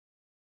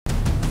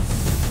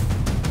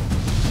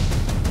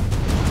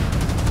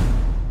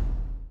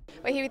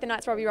We're here with the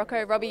Knights' Robbie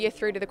Rochow. Robbie, you're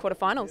through to the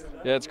quarterfinals.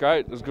 Yeah, it's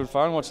great. It was good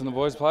fun watching the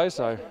boys play,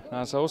 so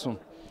it's awesome.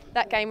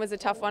 That game was a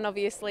tough one,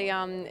 obviously.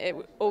 It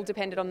all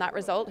depended on that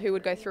result, who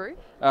would go through.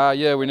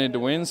 Yeah, we needed to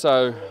win,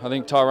 so I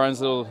think Tyrone's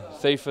little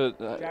thief at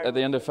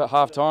the end of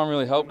half-time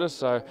really helped us,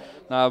 so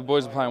the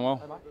boys are playing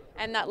well.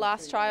 And that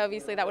last try,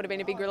 obviously, that would have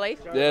been a big relief.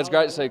 Yeah, it's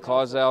great to see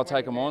Clydesdale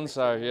take them on,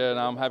 so yeah,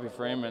 I'm happy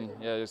for him, and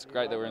yeah, it's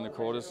great that we're in the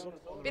quarters.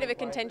 Bit of a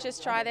contentious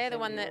try there, the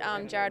one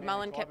that Jared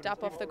Mullen kept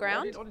up off the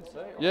ground.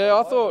 Yeah,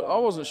 I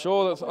wasn't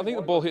sure. I think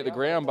the ball hit the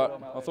ground,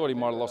 but I thought he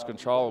might have lost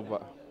control,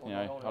 but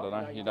I don't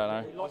know. You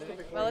don't know.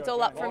 Well, it's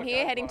all up from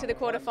here, heading to the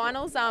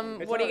quarterfinals.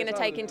 What are you going to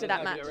take into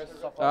that match?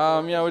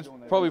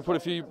 We'd probably put a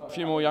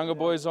few more younger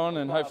boys on,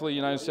 and hopefully,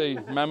 see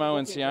Mamo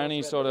and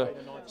Sione sort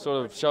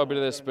of show a bit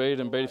of their speed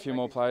and beat a few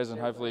more players,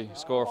 and hopefully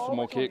score a few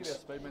more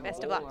kicks.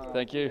 Best of luck.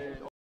 Thank you.